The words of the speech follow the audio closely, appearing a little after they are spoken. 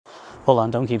Hold on,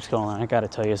 don't keep scrolling. I gotta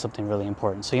tell you something really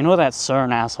important. So you know that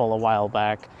CERN asshole a while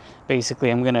back? Basically,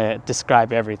 I'm gonna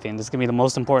describe everything. This is gonna be the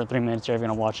most important 3 minutes you're ever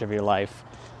gonna watch of your life.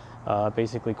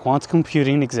 Basically, quantum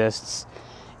computing exists.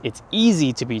 It's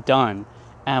easy to be done.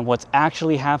 And what's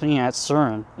actually happening at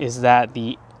CERN is that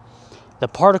the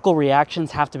particle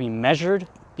reactions have to be measured,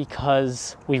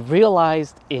 because we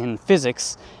realized in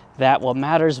physics that what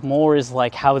matters more is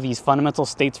like how these fundamental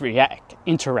states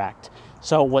interact.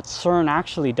 So what CERN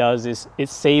actually does is it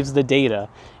saves the data.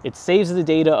 It saves the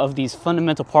data of these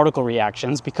fundamental particle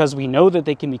reactions, because we know that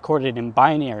they can be coded in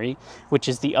binary, which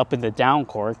is the up and the down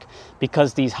quark,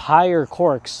 because these higher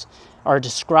quarks are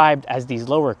described as these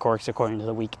lower quarks according to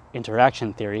the weak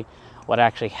interaction theory. What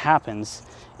actually happens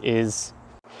is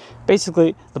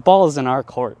basically the ball is in our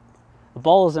court. The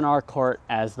ball is in our court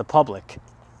as the public.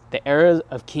 The era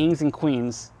of kings and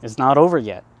queens is not over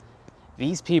yet.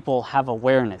 These people have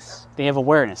awareness. They have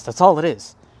awareness. That's all it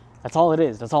is. That's all it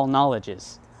is. That's all knowledge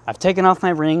is. I've taken off my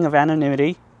ring of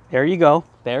anonymity. There you go.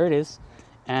 There it is.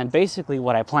 And basically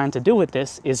what I plan to do with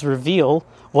this is reveal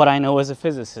what I know as a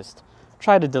physicist.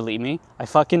 Try to delete me. I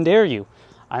fucking dare you.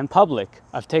 I'm public.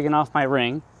 I've taken off my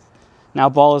ring. Now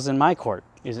ball is in my court,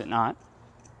 is it not?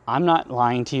 I'm not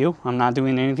lying to you. I'm not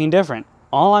doing anything different.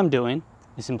 All I'm doing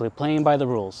is simply playing by the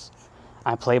rules.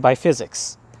 I play by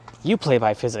physics. You play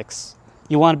by physics.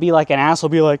 You want to be like an asshole,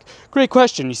 be like, great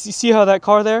question. You see how that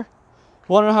car there?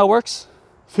 Want to know how it works?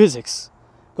 Physics.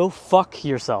 Go fuck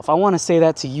yourself. I want to say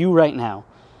that to you right now.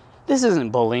 This isn't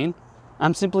bullying.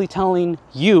 I'm simply telling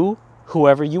you,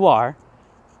 whoever you are,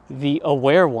 the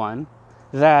aware one,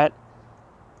 that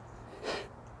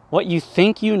what you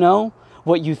think you know,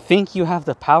 what you think you have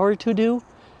the power to do,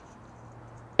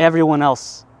 everyone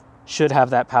else should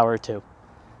have that power too.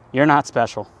 You're not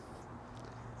special.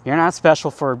 You're not special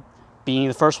for being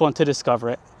the first one to discover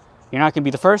it. You're not going to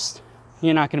be the first.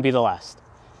 You're not going to be the last.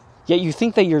 Yet you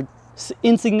think that your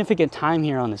insignificant time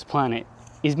here on this planet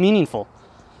is meaningful.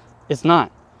 It's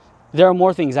not. There are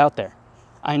more things out there.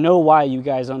 I know why you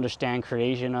guys understand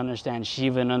creation, understand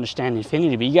Shiva, and understand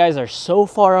infinity, but you guys are so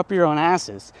far up your own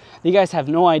asses. You guys have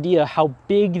no idea how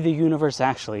big the universe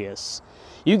actually is.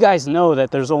 You guys know that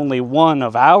there's only one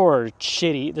of our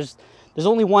shitty, there's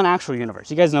only one actual universe.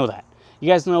 You guys know that. You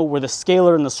guys know where the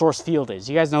scalar and the source field is.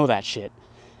 You guys know that shit.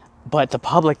 But the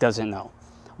public doesn't know.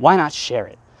 Why not share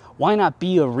it? Why not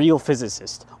be a real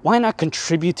physicist? Why not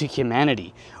contribute to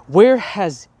humanity? Where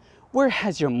has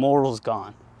your morals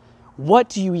gone? What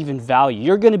do you even value?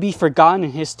 You're going to be forgotten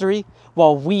in history,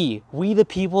 while we the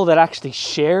people that actually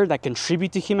share, that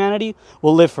contribute to humanity,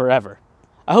 will live forever.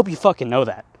 I hope you fucking know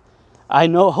that.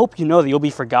 Hope you know that you'll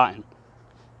be forgotten.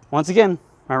 Once again,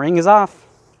 my ring is off.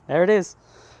 There it is.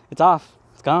 It's off.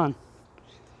 It's gone.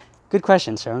 Good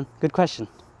question, Sharon. Good question.